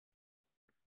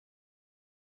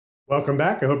Welcome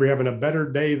back. I hope you're having a better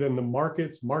day than the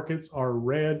markets. Markets are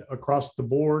red across the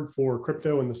board for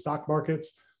crypto and the stock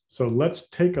markets. So let's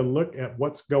take a look at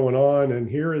what's going on. And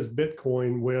here is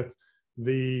Bitcoin with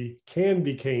the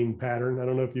candy cane pattern. I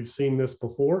don't know if you've seen this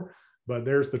before, but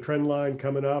there's the trend line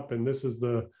coming up. And this is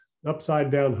the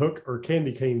upside down hook or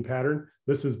candy cane pattern.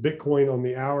 This is Bitcoin on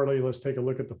the hourly. Let's take a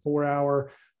look at the 4 hour.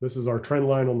 This is our trend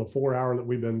line on the 4 hour that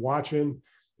we've been watching.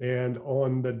 And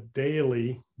on the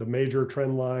daily, the major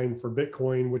trend line for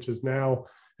Bitcoin, which is now,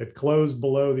 it closed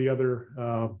below the other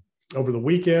over the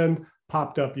weekend,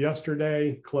 popped up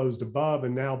yesterday, closed above,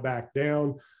 and now back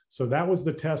down. So that was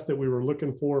the test that we were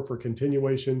looking for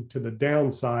continuation to the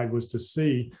downside, was to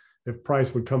see if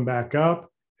price would come back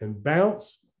up and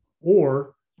bounce,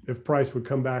 or if price would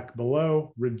come back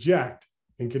below, reject,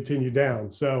 and continue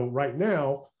down. So right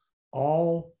now,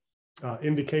 all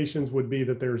indications would be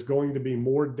that there's going to be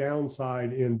more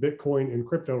downside in Bitcoin and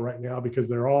crypto right now because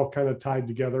they're all kind of tied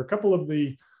together. A couple of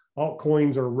the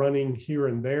altcoins are running here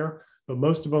and there, but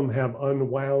most of them have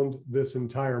unwound this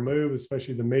entire move,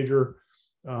 especially the major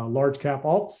large cap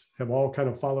alts have all kind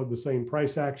of followed the same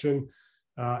price action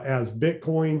as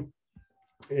Bitcoin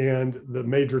and the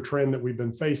major trend that we've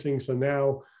been facing. So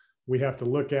now we have to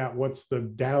look at what's the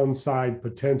downside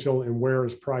potential and where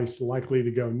is price likely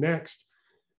to go next.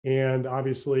 And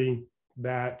obviously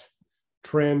that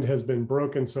trend has been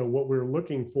broken. So what we're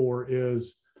looking for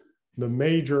is the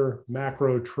major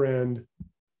macro trend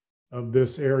of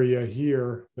this area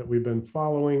here that we've been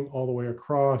following all the way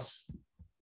across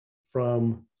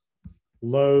from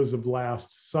lows of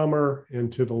last summer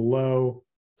into the low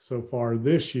so far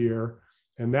this year.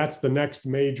 And that's the next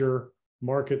major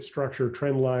market structure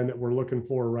trend line that we're looking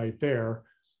for right there.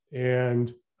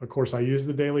 And of course, I use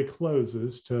the daily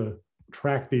closes to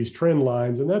track these trend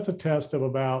lines, and that's a test of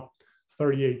about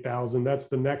 38,000. That's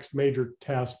the next major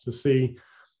test to see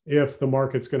if the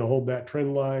market's going to hold that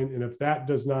trend line. And if that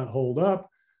does not hold up,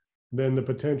 then the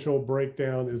potential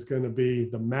breakdown is going to be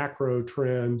the macro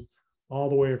trend all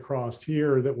the way across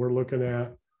here that we're looking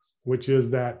at, which is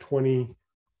that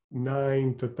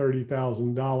 $29,000 to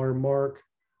 $30,000 mark.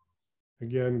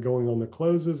 Again, going on the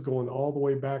closes, going all the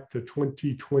way back to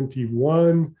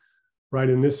 2021. Right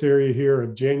in this area here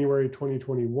of January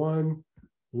 2021,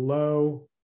 low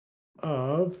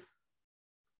of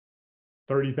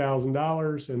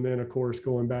 $30,000. And then, of course,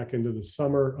 going back into the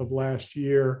summer of last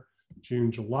year, June,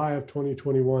 July of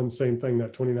 2021, same thing,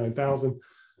 that 29,000.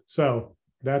 So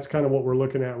that's kind of what we're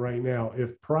looking at right now.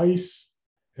 If price,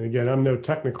 and again, I'm no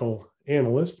technical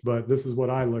analyst, but this is what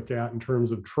I look at in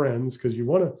terms of trends, because you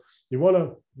want to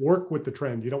work with the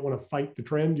trend. You don't want to fight the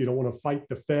trend. You don't want to fight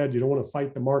the Fed. You don't want to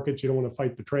fight the markets. You don't want to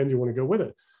fight the trend. You want to go with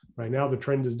it. Right now, the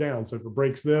trend is down. So if it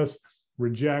breaks this,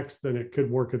 rejects, then it could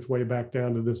work its way back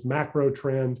down to this macro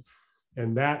trend.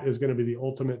 And that is going to be the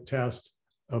ultimate test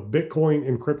of Bitcoin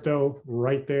and crypto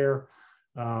right there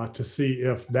to see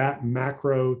if that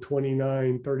macro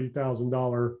 $29,000,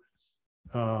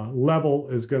 $30,000 level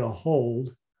is going to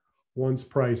hold once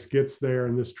price gets there.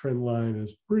 And this trend line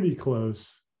is pretty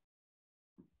close.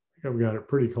 I've got it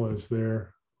pretty close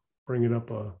there. Bring it up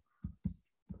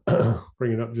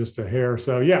just a hair.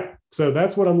 So yeah, so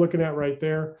that's what I'm looking at right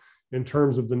there in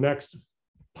terms of the next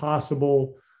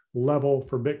possible level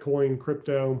for Bitcoin,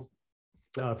 crypto.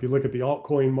 If you look at the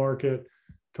altcoin market,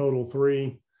 total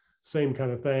 3, same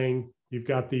kind of thing. You've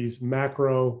got these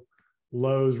macro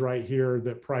lows right here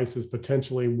that price is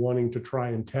potentially wanting to try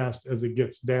and test as it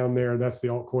gets down there. That's the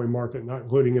altcoin market, not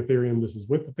including Ethereum. This is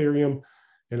with Ethereum.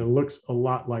 And it looks a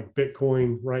lot like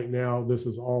Bitcoin right now. This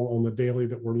is all on the daily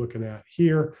that we're looking at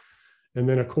here. And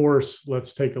then, of course,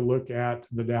 let's take a look at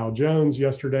the Dow Jones.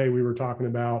 Yesterday, we were talking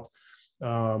about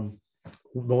the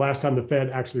last time the Fed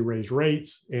actually raised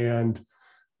rates and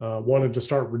wanted to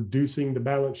start reducing the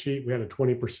balance sheet. We had a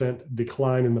 20%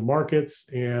 decline in the markets,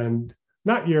 and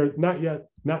not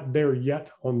there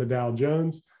yet on the Dow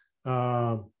Jones.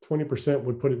 20%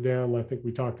 would put it down. I think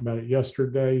we talked about it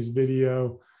yesterday's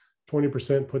video.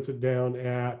 20% puts it down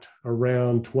at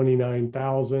around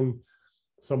 29,000,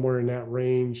 somewhere in that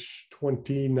range,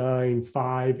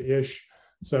 29.5-ish.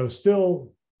 So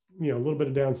still, a little bit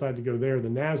of downside to go there. The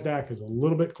NASDAQ is a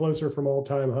little bit closer from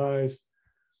all-time highs,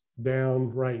 down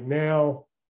right now,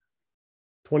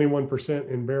 21%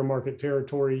 in bear market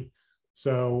territory.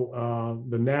 So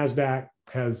the NASDAQ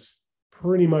has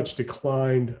pretty much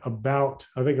declined about,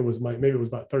 I think it was maybe it was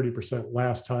about 30%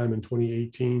 last time in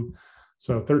 2018.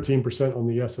 So 13% on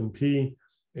the S&P,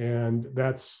 and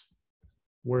that's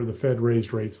where the Fed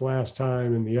raised rates last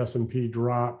time, and the S&P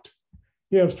dropped.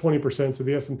 It was 20%. So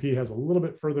the S&P has a little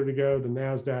bit further to go. The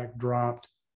NASDAQ dropped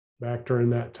back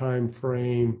during that time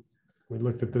frame. We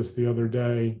looked at this the other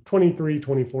day, 23,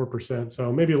 24%.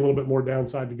 So maybe a little bit more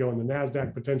downside to go in the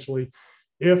NASDAQ potentially,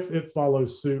 if it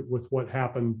follows suit with what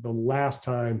happened the last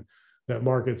time that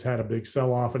markets had a big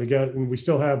sell-off. And again, we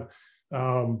still have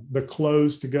the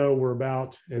close to go. We're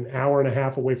about an hour and a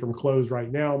half away from close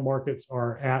right now. Markets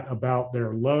are at about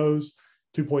their lows,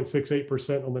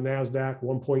 2.68% on the NASDAQ,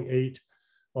 1.8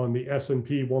 on the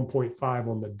S&P, 1.5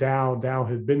 on the Dow. Dow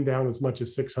had been down as much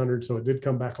as 600, so it did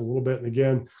come back a little bit. And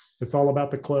again, it's all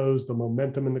about the close, the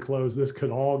momentum in the close. This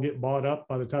could all get bought up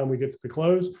by the time we get to the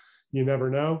close. You never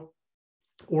know.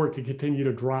 Or it could continue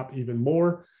to drop even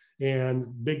more.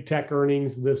 And big tech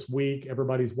earnings this week.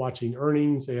 Everybody's watching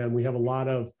earnings, and we have a lot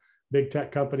of big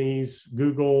tech companies,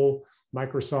 Google,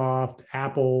 Microsoft,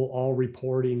 Apple, all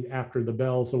reporting after the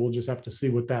bell. So we'll just have to see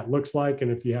what that looks like. And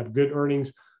if you have good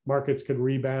earnings, markets could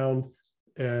rebound,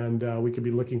 and we could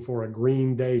be looking for a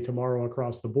green day tomorrow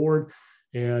across the board.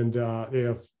 And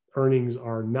if earnings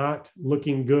are not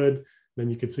looking good,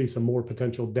 then you could see some more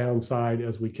potential downside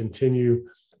as we continue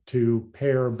to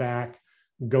pare back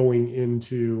going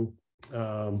into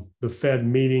the Fed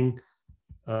meeting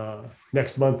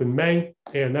next month in May.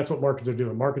 And that's what markets are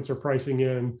doing. Markets are pricing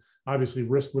in, obviously,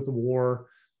 risk with the war,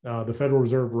 the Federal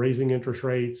Reserve raising interest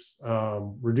rates,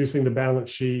 reducing the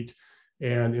balance sheet,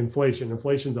 and inflation.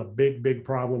 Inflation's a big, big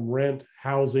problem. Rent,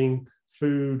 housing,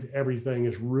 food, everything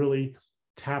is really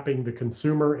tapping the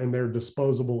consumer and their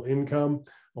disposable income.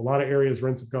 A lot of areas,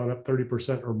 rents have gone up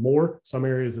 30% or more. Some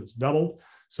areas it's doubled.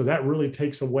 So that really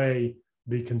takes away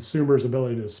the consumer's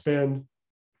ability to spend.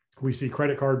 We see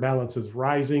credit card balances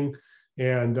rising,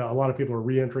 and a lot of people are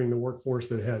re-entering the workforce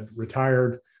that had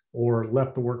retired or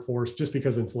left the workforce just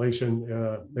because inflation.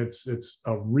 It's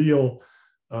a real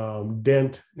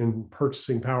dent in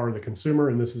purchasing power of the consumer.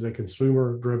 And this is a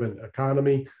consumer-driven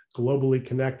economy, globally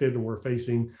connected, and we're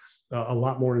facing a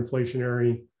lot more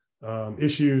inflationary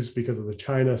issues because of the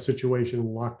China situation,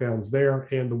 lockdowns there,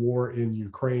 and the war in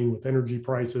Ukraine with energy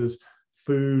prices,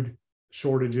 food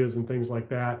shortages, and things like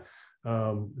that,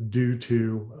 due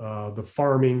to the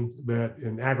farming that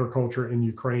in agriculture in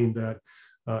Ukraine that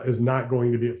is not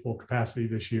going to be at full capacity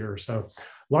this year. So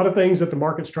a lot of things that the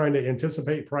market's trying to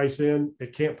anticipate, price in.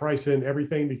 It can't price in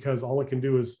everything because all it can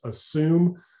do is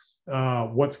assume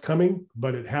what's coming,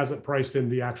 but it hasn't priced in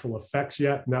the actual effects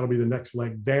yet. And that'll be the next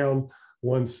leg down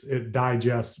once it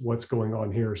digests what's going on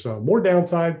here. So more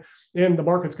downside, and the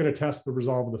market's going to test the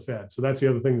resolve of the Fed. So that's the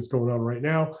other thing that's going on right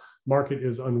now. Market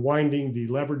is unwinding,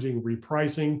 deleveraging,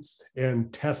 repricing,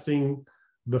 and testing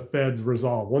the Fed's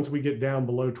resolve. Once we get down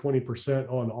below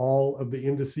 20% on all of the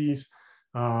indices,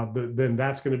 then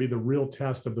that's going to be the real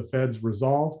test of the Fed's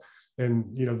resolve.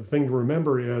 And the thing to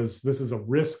remember is this is a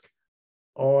risk-off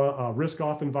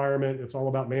environment. It's all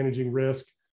about managing risk,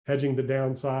 hedging the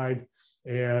downside,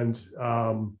 and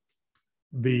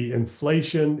the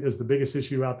inflation is the biggest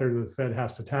issue out there that the Fed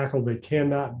has to tackle. They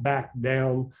cannot back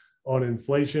down on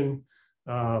inflation.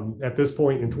 At this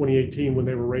point in 2018, when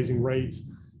they were raising rates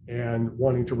and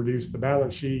wanting to reduce the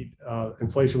balance sheet,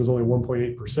 inflation was only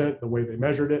 1.8%, the way they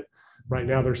measured it. Right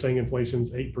now, they're saying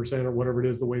inflation's 8% or whatever it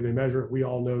is, the way they measure it. We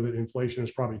all know that inflation is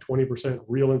probably 20%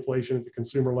 real inflation at the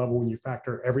consumer level when you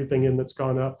factor everything in that's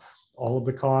gone up, all of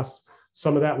the costs.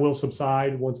 Some of that will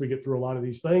subside once we get through a lot of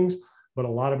these things, but a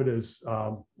lot of it is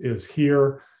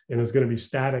here and is going to be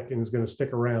static and is going to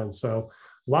stick around. So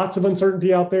lots of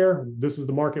uncertainty out there. This is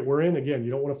the market we're in. Again,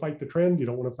 you don't want to fight the trend. You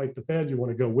don't want to fight the Fed. You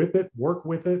want to go with it, work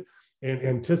with it, and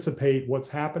anticipate what's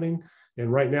happening.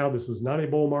 And right now, this is not a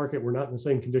bull market. We're not in the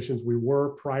same conditions we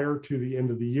were prior to the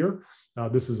end of the year.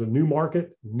 This is a new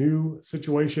market, new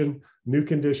situation, new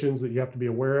conditions that you have to be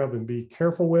aware of and be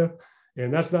careful with.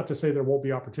 And that's not to say there won't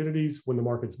be opportunities when the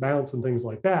markets bounce and things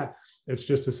like that. It's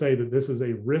just to say that this is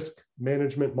a risk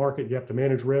management market. You have to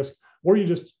manage risk, or you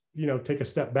just take a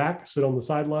step back, sit on the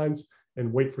sidelines,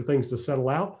 and wait for things to settle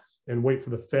out and wait for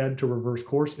the Fed to reverse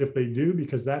course if they do,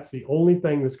 because that's the only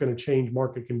thing that's going to change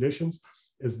market conditions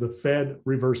is the Fed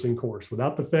reversing course.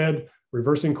 Without the Fed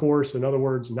reversing course, in other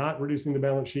words, not reducing the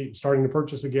balance sheet, starting to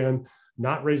purchase again,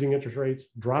 not raising interest rates,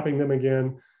 dropping them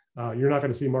again, you're not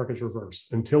going to see markets reverse.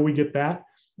 Until we get that,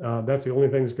 that's the only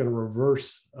thing that's going to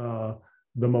reverse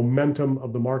the momentum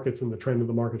of the markets and the trend of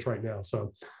the markets right now.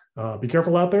 So be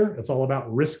careful out there. It's all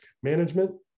about risk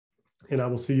management, and I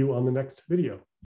will see you on the next video.